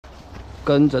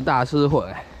跟着大师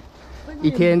混，一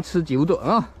天吃9顿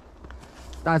啊！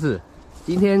大师，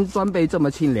今天装备这么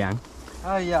清凉。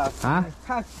哎呀，啊，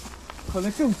看，可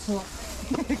能够吃，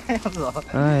看样子。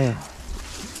哎呀，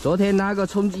昨天拿个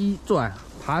冲击钻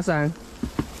爬山，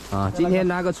啊，今天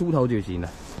拿个锄头就行了。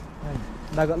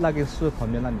那个树旁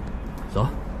边那里。走，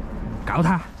搞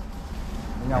他！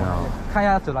你看一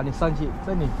下走哪里上去，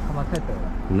这里他妈太陡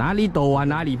了。哪里陡往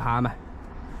哪里爬嘛。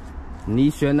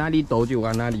 你选哪里陡就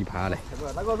往哪里爬嘞。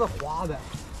那个是滑的，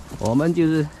我们就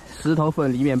是石头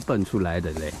缝里面蹦出来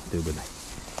的嘞，对不对？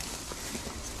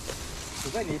只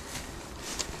在你。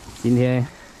今天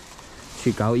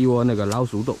去搞一窝那个老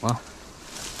鼠洞啊，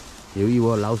有一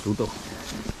窝老鼠洞，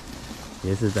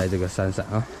也是在这个山上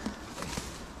啊。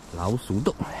老鼠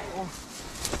洞，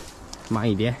慢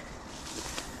一点。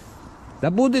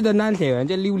那部队的南铁人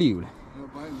家溜溜了。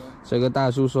这个大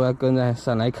叔说要跟着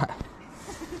上来看。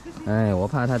 哎，我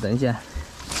怕他等一下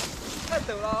太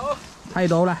陡了哦，太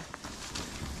陡了。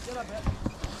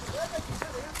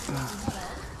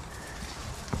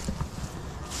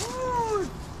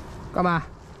干嘛？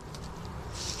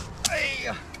哎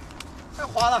呀，太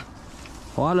滑了。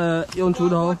滑了，用锄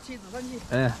头。梯子上去。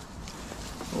哎，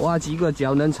挖几个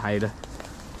脚能踩的。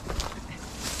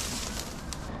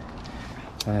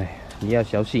哎，你要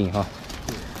小心哈。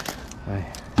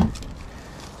哎，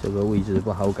这个位置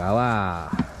不好搞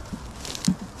啊。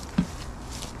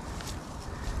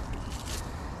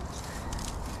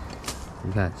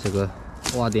 你看这个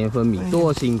挖点分米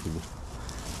多辛苦，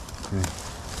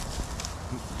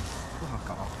不好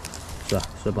搞，是吧？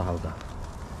是不好搞。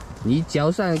你脚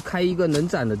上开一个能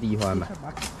站的地方嘛。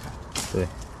对。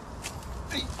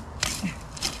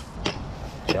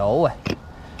有哎，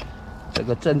这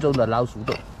个正宗的老鼠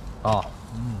洞，哦，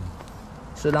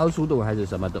是老鼠洞还是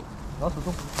什么洞？老鼠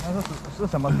洞，那是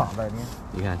什么打的？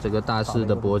你看这个大师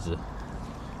的脖子，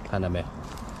看到没有？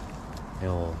哎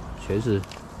呦，全是。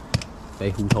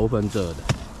 被虎头蜂蛰的。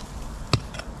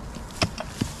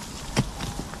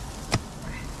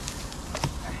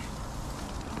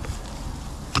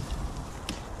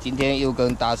今天又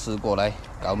跟大师过来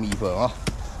搞蜜蜂啊，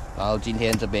然后今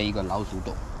天这边一个老鼠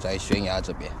洞在悬崖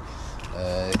这边，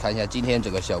看一下今天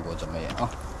这个效果怎么样啊？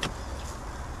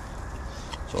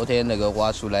昨天那个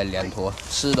挖出来2坨，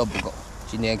吃都不够，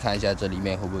今天看一下这里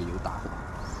面会不会有大货，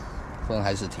蜂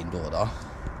还是挺多的啊。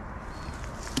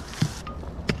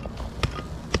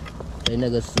 被那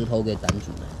个石头给挡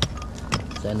住了，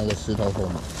在那个石头后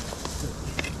面，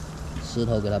石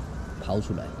头给它刨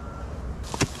出来，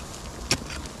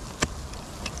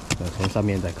从上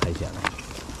面再开下来。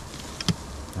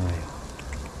哎呦！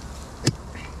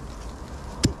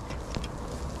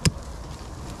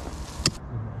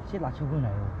先拿撬棍来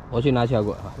哟！我去拿撬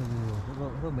棍哈。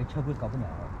这没撬棍搞不了。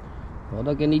我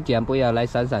都跟你讲不要来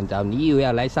山上找，你又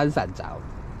要来山上找，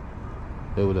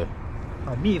对不对？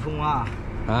好蜜蜂啊！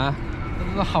啊？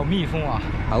 这是好蜜蜂啊！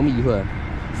好蜜蜂，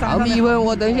好蜜蜂！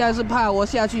我等一下是怕我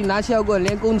下去拿撬棍，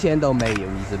连工钱都没有，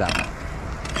你知道吗？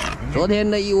昨天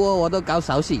那一窝我都搞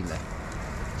扫兴了，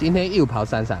今天又跑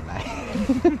山上来。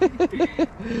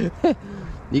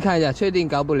你看一下，确定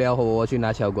搞不了，我去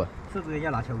拿撬棍。是不是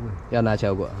要拿撬棍？要拿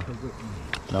撬棍。撬棍，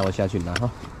那我下去拿哈。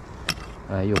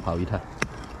哎，又跑一趟。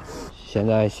现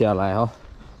在下来哈，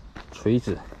锤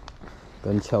子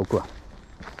跟撬棍。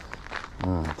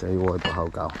这一窝不好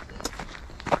搞。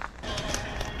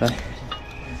 来，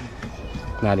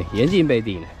哪里？眼睛被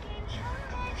叮了？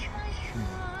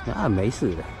那没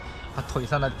事的。他腿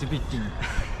上的就被叮了。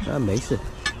那没事，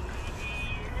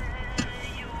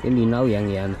跟你挠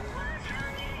痒痒的。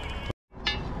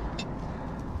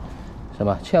什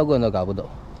么？撬棍都搞不懂。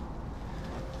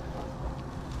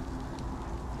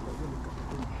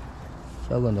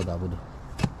撬棍都搞不懂。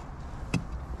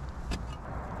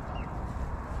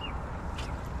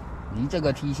你这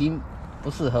个体型不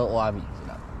适合挖米，知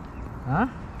道吗？ 啊！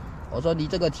我说你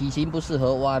这个体型不适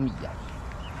合挖米呀，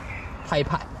太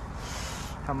胖了。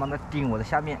他妈的叮我的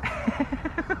下面。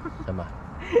什么？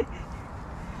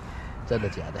真的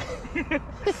假的？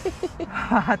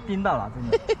哈哈，叮到了，真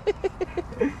的。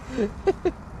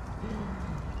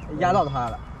压到他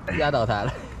了。压到他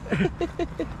了。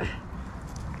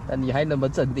那你还那么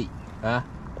镇定啊？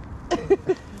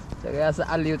这个要是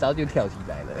暗溜早就跳起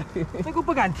来了。这个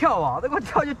不敢跳啊，这个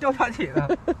跳就掉下去了。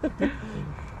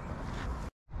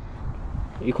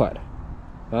1块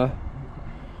的，啊？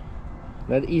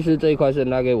那意思这一块是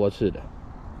拿给我吃的。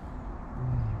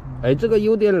哎，这个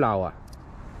有点老啊，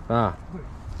啊，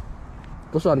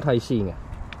不算太新啊，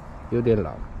有点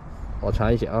老。我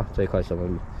查一下啊，这一块什么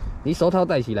米？你手套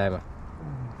戴起来嘛？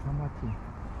他妈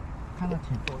看到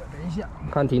挺多的，等一下。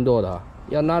看挺多的啊，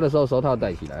要拿的时候手套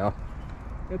戴起来啊。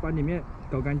要把里面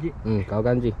搞干净。搞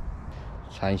干净。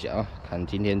尝一下啊，看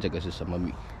今天这个是什么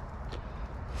米。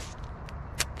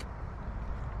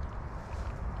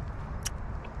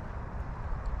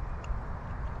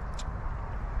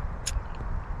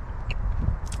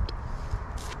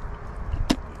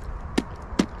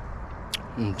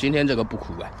今天这个不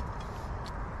苦啊，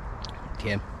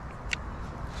甜。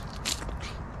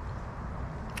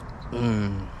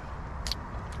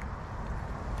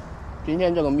今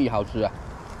天这个蜜好吃啊，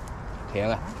甜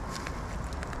啊。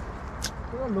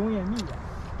这个龙眼蜜啊。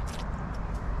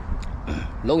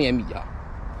龙眼米啊。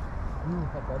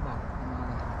好饱满。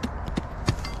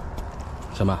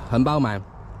什么？很饱满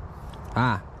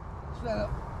啊？虽然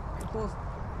没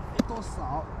多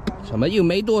少。什么又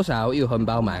没多少，又很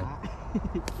饱满？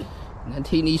那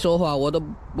听你说话我都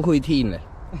不会听了。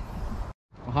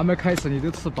我还没开始你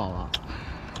就吃饱了。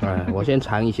我先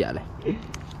尝一下嘞。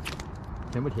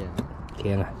甜不甜？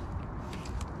甜啊！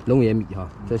龙眼米哈，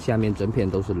这下面整片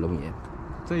都是龙眼。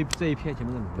这一片全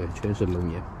部是龙眼。对，全是龙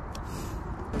眼。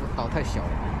刀太小了。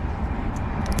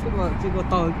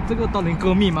这个刀能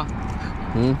割蜜吗？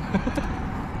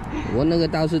我那个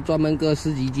刀是专门割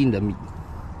10几斤的米。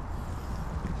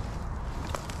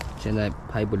现在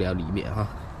拍不了里面哈，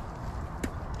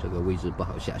这个位置不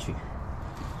好下去，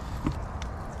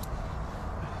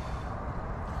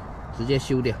直接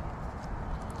修掉。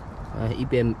一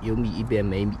边有米一边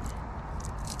没米。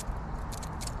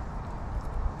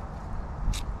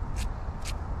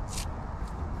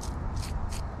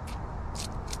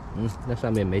那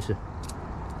上面没事。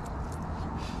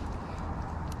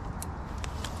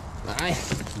来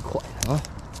一块啊，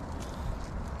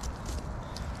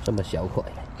这么小块。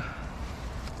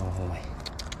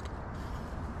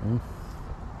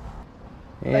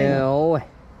哎呦喂！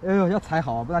哎呦，要踩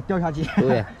好，不然掉下去。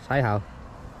对呀，踩好。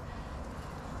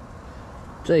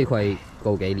这一块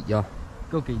够给你哦。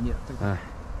够给你了。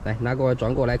来拿过来，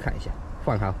转过来看一下，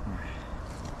放好。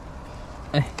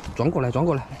转过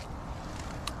来，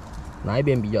哪一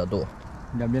边比较多？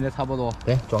两边的差不多。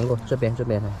对，转过这边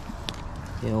来。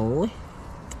哎呦喂！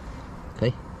可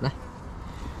以，来。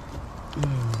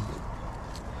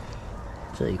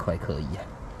这一块可以啊。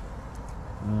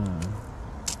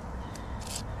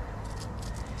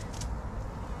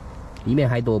里面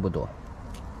还多不多？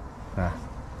还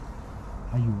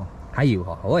有啊。还有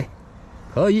哈，喂，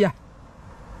可以啊。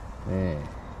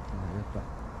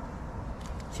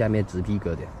下面纸皮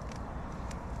割掉，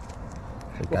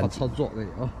很干净。操作这里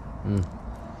啊。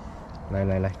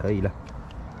来，可以了。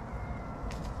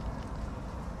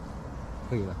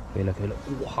可以了。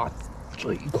哇，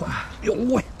这一块，哟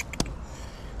喂，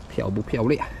漂不漂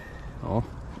亮？哦。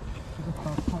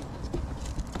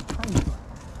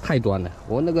太短了，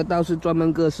我那个刀是专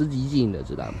门割10几斤的，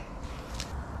知道吗？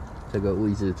这个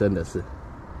位置真的是，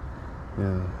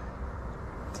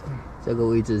这个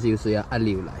位置就是要按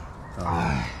钮来。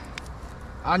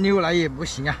按钮来也不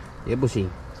行啊。也不行。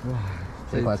哇，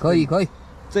这块可以。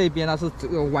这边它是这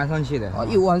个弯上去的。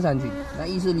又弯上去，那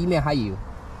意思里面还有。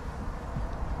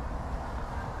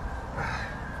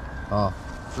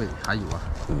对，还有啊。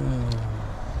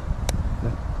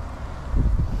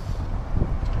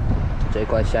这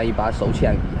块像一把手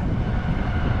枪一样。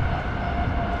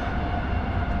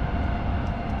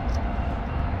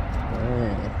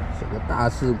这个大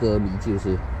师割米就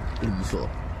是利索。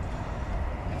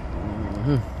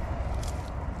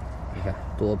你看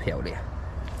多漂亮！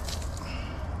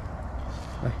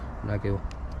来，拿给我。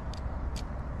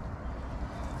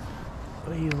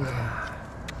哎呦，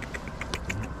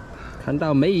看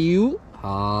到没有？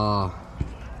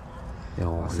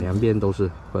两边都是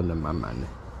分得满满的。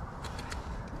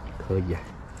可以啊。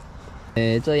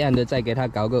这样的再给他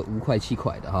搞个5块7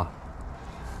块的哈。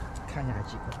看一下还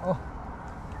几块哦。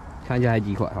看一下还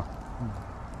几块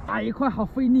哈。一块好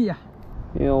费力啊。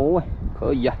哎呦喂，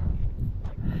可以啊。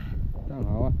站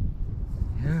好啊。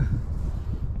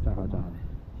站好。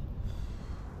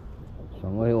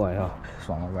爽歪歪哈。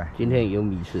爽了呗。今天有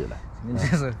米吃了。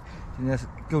今天是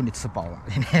够你吃饱了。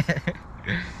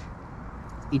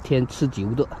一天吃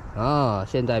9顿啊！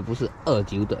现在不是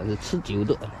29顿，是吃9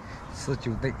顿。吃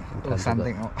9顿，3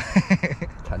顿哦。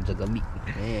看这个米，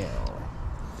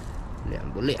亮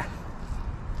不亮？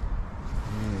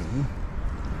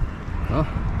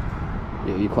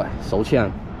有一块手枪，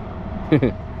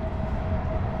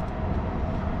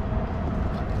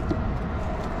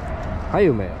还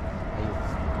有没有？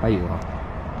还有啊！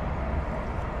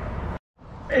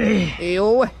哎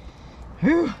呦喂！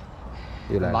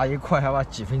又来拿一块还要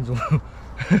几分钟？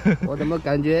我怎么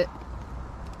感觉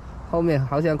后面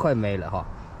好像快没了哈？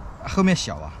后面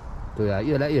小啊？对啊，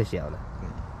越来越小了。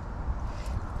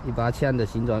一把枪的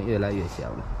形状越来越小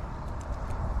了。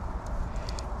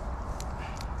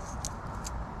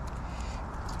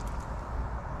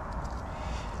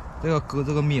这个割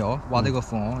这个蜜哦，挖这个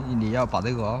缝哦，你要把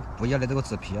这个哦，不要的这个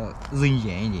纸皮要扔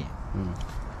严一点。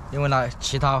因为呢，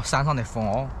其他山上的蜂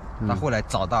哦，它会来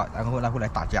找到，然后它会来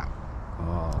打架。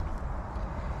哦。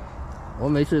我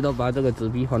每次都把这个纸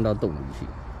皮放到洞里去。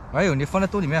还有你放在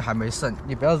洞里面还没事，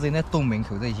你不要扔在洞门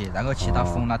口这些，然后其他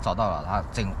蜂呢找到了，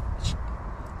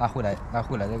它会来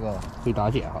这个会打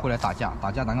架，会来打架，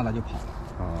然后它就跑了。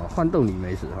哦，放洞里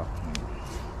没事哈。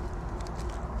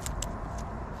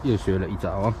又学了一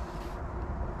招啊！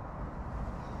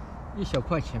一小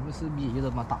块全部是蜜，就这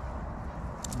么大，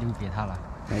留给他了。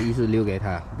那意思留给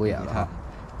他，不要了哈。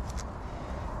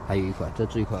还有一块，这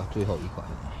最后一块。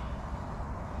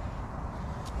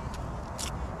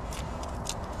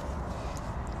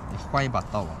你换一把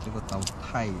刀吧，这个刀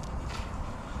太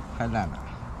烂了。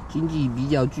经济比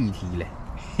较具体嘞，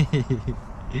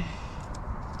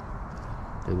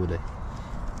对不对？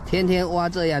天天挖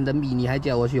这样的蜜，你还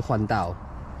叫我去换刀，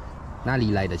哪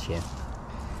里来的钱？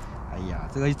哎呀，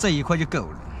这一块就够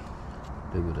了，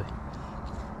对不对？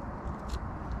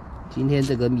今天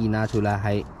这个蜜拿出来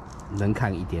还能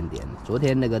看一点点，昨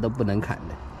天那个都不能看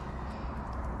的，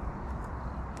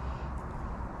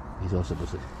你说是不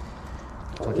是？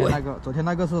昨天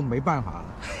那个是没办法了。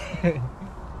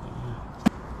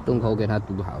洞口给它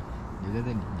堵好，留在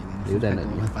这里，留在那里，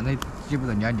反正基本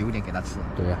上你要留点给它吃。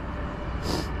对呀。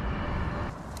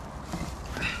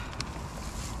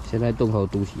现在洞口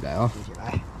堵起来啊！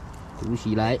堵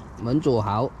起来，门做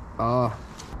好啊！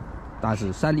大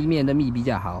师，山里面的蜜比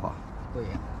较好哈。对呀。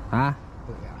啊？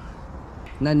对呀。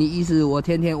那你意思我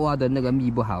天天挖的那个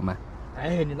蜜不好吗？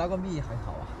哎，你那个蜜很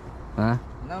好啊。啊？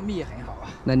你那个蜜很好啊。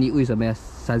那你为什么要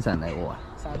山上来挖？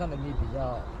山上的蜜比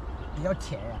较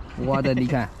甜呀。挖的你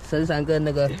看，身上跟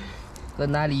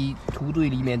哪里土堆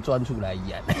里面钻出来一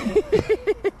样。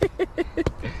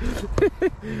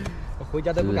我回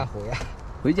家都不敢回呀。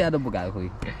回家都不敢回，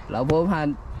老婆怕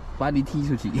把你踢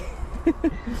出去。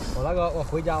我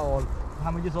回家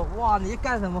他们就说哇你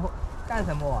干什么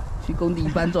啊？去工地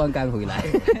搬砖干回来。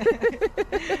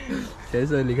先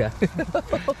生你看，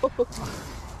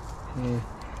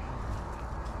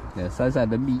那山上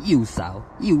的蜜又少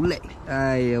又累，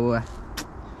哎呀我。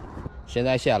现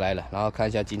在下来了，然后看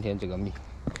一下今天这个蜜，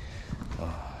哇，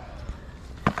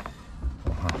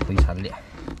非常亮，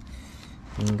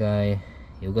应该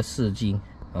有个4斤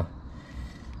啊，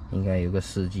应该有个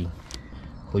4斤，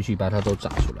回去把它都炸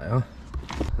出来啊。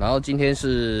然后今天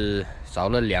是找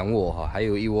了2窝哈，还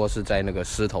有一窝是在那个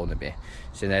石头那边，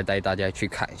现在带大家去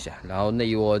看一下。然后那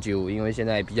一窝就因为现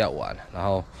在比较晚了，然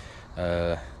后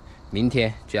明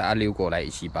天叫阿六过来一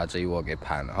起把这一窝给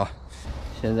盘了哈。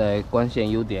现在光线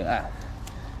有点暗，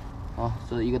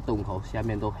这一个洞口下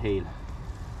面都黑了，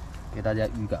给大家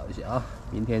预告一下啊，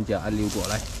明天叫阿六过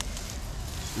来。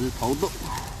石头洞，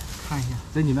看一下，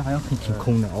这里面好像挺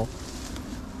空的哦，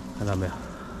看到没有？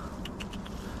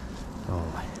哦，